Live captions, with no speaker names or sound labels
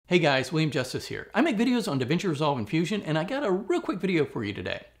Hey guys, William Justice here. I make videos on Davinci Resolve and Fusion, and I got a real quick video for you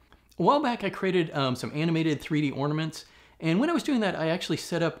today. A while back I created some animated 3D ornaments, and when I was doing that I actually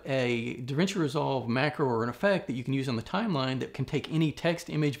set up a Davinci Resolve macro or an effect that you can use on the timeline that can take any text,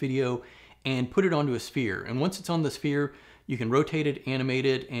 image, video, and put it onto a sphere. And once it's on the sphere, you can rotate it, animate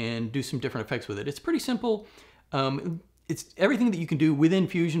it, and do some different effects with it. It's pretty simple. It's everything that you can do within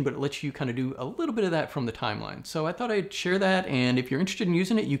Fusion, but it lets you kind of do a little bit of that from the timeline. So I thought I'd share that, and if you're interested in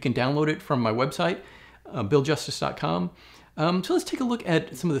using it, you can download it from my website, buildjustice.com. So let's take a look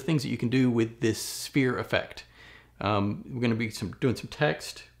at some of the things that you can do with this sphere effect. We're going to be doing some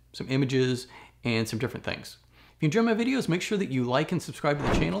text, some images, and some different things. If you enjoy my videos, make sure that you like and subscribe to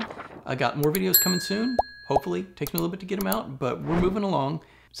the channel. I got more videos coming soon. Hopefully, it takes me a little bit to get them out, but we're moving along.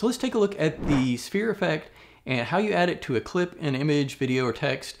 So let's take a look at the sphere effect and how you add it to a clip, an image, video, or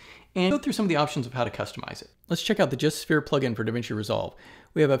text, and go through some of the options of how to customize it. Let's check out the Just Sphere plugin for Davinci Resolve.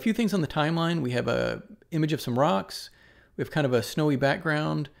 We have a few things on the timeline. We have an image of some rocks. We have kind of a snowy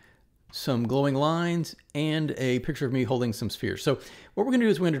background, some glowing lines, and a picture of me holding some spheres. So what we're going to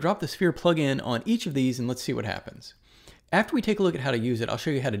do is we're going to drop the sphere plugin on each of these, and let's see what happens. After we take a look at how to use it, I'll show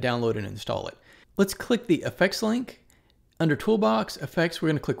you how to download and install it. Let's click the Effects link. Under Toolbox, Effects, we're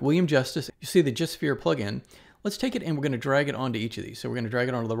going to click William Justice. You see the Just Sphere plugin. Let's take it and we're going to drag it onto each of these. So we're going to drag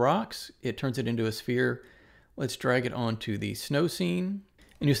it onto the rocks. It turns it into a sphere. Let's drag it onto the snow scene.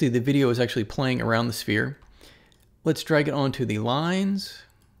 And you'll see the video is actually playing around the sphere. Let's drag it onto the lines.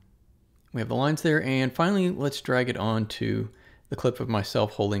 We have the lines there. And finally, let's drag it onto the clip of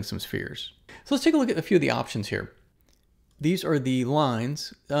myself holding some spheres. So let's take a look at a few of the options here. These are the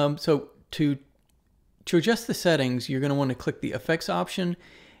lines. So to adjust the settings, you're going to want to click the Effects option.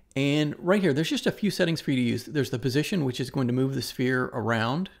 And right here, there's just a few settings for you to use. There's the position, which is going to move the sphere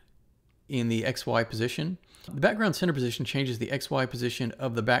around in the XY position. The background center position changes the XY position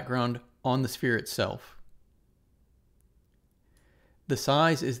of the background on the sphere itself. The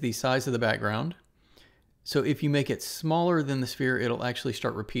size is the size of the background. So if you make it smaller than the sphere, it'll actually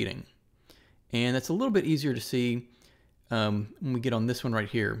start repeating. And that's a little bit easier to see when we get on this one right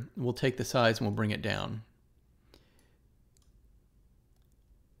here. We'll take the size and we'll bring it down.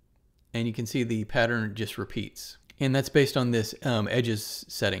 And you can see the pattern just repeats. And that's based on this edges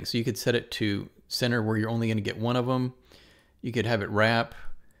setting. So you could set it to center where you're only going to get one of them. You could have it wrap.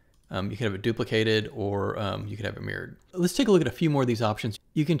 You could have it duplicated, or you could have it mirrored. Let's take a look at a few more of these options.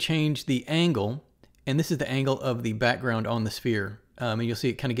 You can change the angle, and this is the angle of the background on the sphere. And you'll see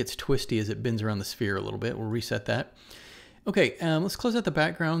it kind of gets twisty as it bends around the sphere a little bit. We'll reset that. Okay, let's close out the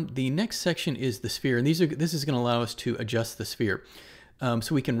background. The next section is the sphere, and this is going to allow us to adjust the sphere.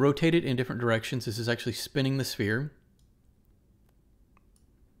 So we can rotate it in different directions. This is actually spinning the sphere.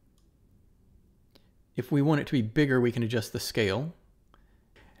 If we want it to be bigger, we can adjust the scale.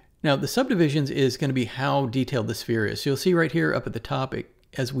 Now the subdivisions is going to be how detailed the sphere is. So you'll see right here up at the top,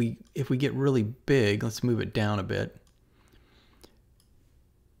 if we get really big, let's move it down a bit.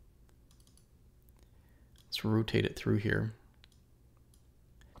 Let's rotate it through here.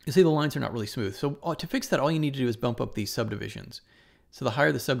 You see the lines are not really smooth. So to fix that, all you need to do is bump up these subdivisions. So the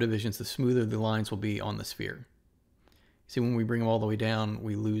higher the subdivisions, the smoother the lines will be on the sphere. See, when we bring them all the way down,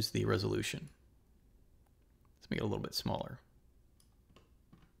 we lose the resolution. Let's make it a little bit smaller.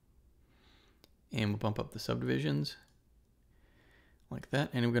 And we'll bump up the subdivisions like that.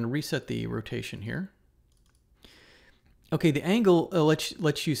 And we're going to reset the rotation here. Okay, the angle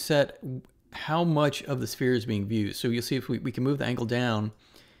lets you set how much of the sphere is being viewed. So you'll see if we can move the angle down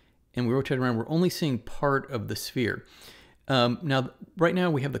and we rotate around, we're only seeing part of the sphere. Now, right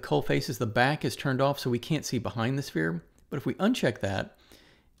now we have the cull faces, the back is turned off, so we can't see behind the sphere. But if we uncheck that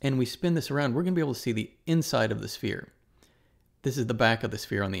and we spin this around, we're going to be able to see the inside of the sphere. This is the back of the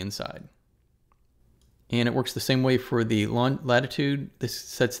sphere on the inside. And it works the same way for the latitude. This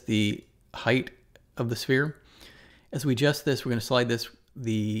sets the height of the sphere. As we adjust this, we're going to slide this.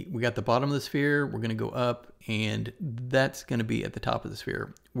 We got the bottom of the sphere, we're going to go up, and that's going to be at the top of the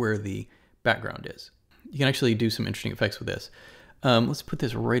sphere where the background is. You can actually do some interesting effects with this. Let's put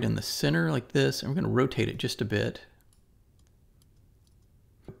this right in the center like this, and we're going to rotate it just a bit.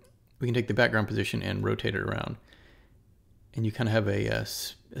 We can take the background position and rotate it around. And you kind of have a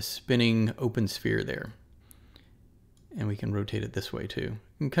spinning open sphere there. And we can rotate it this way too. You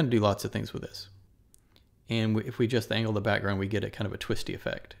can kind of do lots of things with this. And if we adjust the angle of the background, we get a kind of a twisty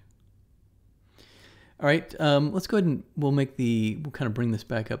effect. All right, let's go ahead and we'll kind of bring this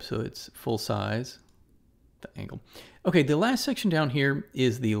back up so it's full size, the angle. Okay, the last section down here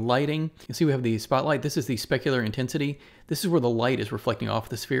is the lighting. You see we have the spotlight. This is the specular intensity. This is where the light is reflecting off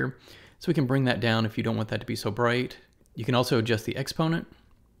the sphere. So we can bring that down if you don't want that to be so bright. You can also adjust the exponent.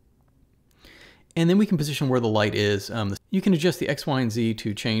 And then we can position where the light is. You can adjust the X, Y, and Z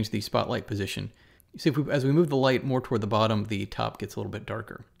to change the spotlight position. You see, as we move the light more toward the bottom, the top gets a little bit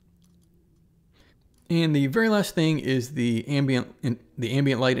darker. And the very last thing is the ambient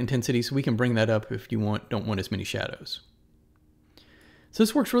light intensity, so we can bring that up if you don't want as many shadows. So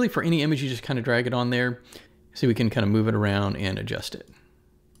this works really for any image. You just kind of drag it on there, so we can kind of move it around and adjust it.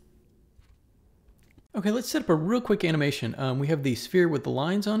 Okay, let's set up a real quick animation. We have the sphere with the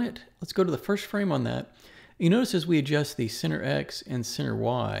lines on it. Let's go to the first frame on that. You notice as we adjust the center X and center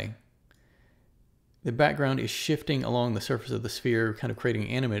Y, the background is shifting along the surface of the sphere, kind of creating an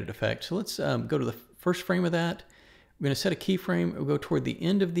animated effect. So let's go to the first frame of that. We're going to set a keyframe. We'll go toward the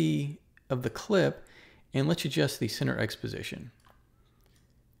end of the clip, and let's adjust the center X position.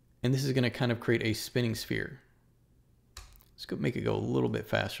 And this is going to kind of create a spinning sphere. Let's go make it go a little bit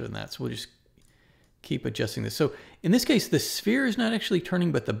faster than that. So we'll just keep adjusting this. So in this case, the sphere is not actually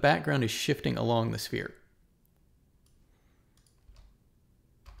turning, but the background is shifting along the sphere.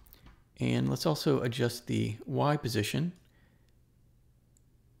 And let's also adjust the Y position.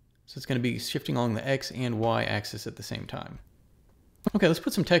 So it's going to be shifting along the X and Y axis at the same time. Okay, let's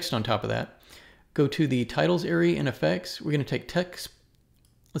put some text on top of that. Go to the titles area in effects. We're going to take text.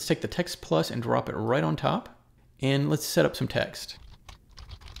 Let's take the text plus and drop it right on top. And let's set up some text.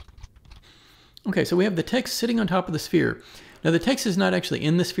 Okay, so we have the text sitting on top of the sphere. Now the text is not actually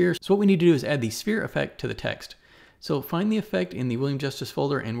in the sphere, so what we need to do is add the sphere effect to the text. So find the effect in the William Justice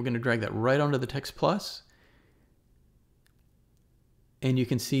folder, and we're going to drag that right onto the text plus. And you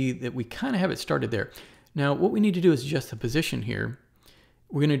can see that we kind of have it started there. Now what we need to do is adjust the position here.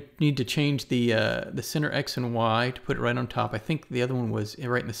 We're going to need to change the center X and Y to put it right on top. I think the other one was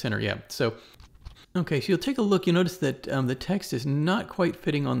right in the center, yeah. So, okay, so you'll take a look. You'll notice that the text is not quite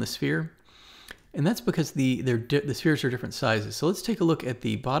fitting on the sphere. And that's because the spheres are different sizes. So let's take a look at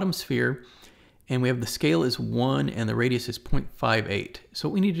the bottom sphere, and we have the scale is 1 and the radius is 0.58. So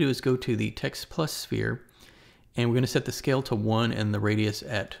what we need to do is go to the text plus sphere, and we're going to set the scale to 1 and the radius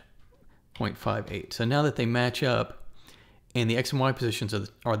at 0.58. So now that they match up and the X and Y positions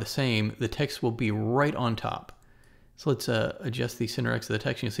are the same, the text will be right on top. So let's adjust the center X of the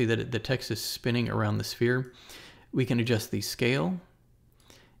text. You'll see that the text is spinning around the sphere. We can adjust the scale.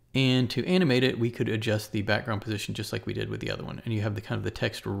 And to animate it, we could adjust the background position just like we did with the other one. And you have the kind of the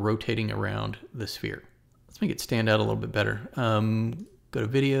text rotating around the sphere. Let's make it stand out a little bit better. Go to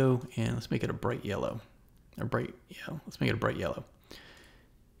video and let's make it a bright yellow. Let's make it a bright yellow.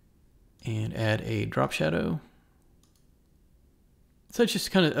 And add a drop shadow. So it's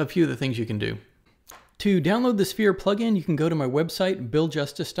just kind of a few of the things you can do. To download the Sphere plugin, you can go to my website,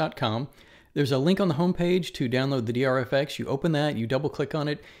 billjustice.com. There's a link on the homepage to download the DRFX. You open that, you double click on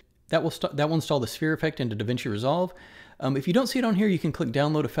it. That will install the Sphere effect into Davinci Resolve. If you don't see it on here, you can click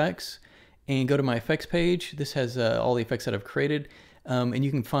download effects and go to my effects page. This has all the effects that I've created. And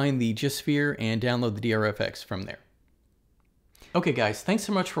you can find the GIS Sphere and download the DRFX from there. Okay guys, thanks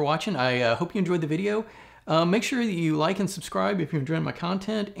so much for watching. I hope you enjoyed the video. Make sure that you like and subscribe if you're enjoying my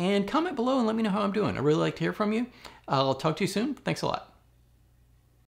content, and comment below and let me know how I'm doing. I really like to hear from you. I'll talk to you soon. Thanks a lot.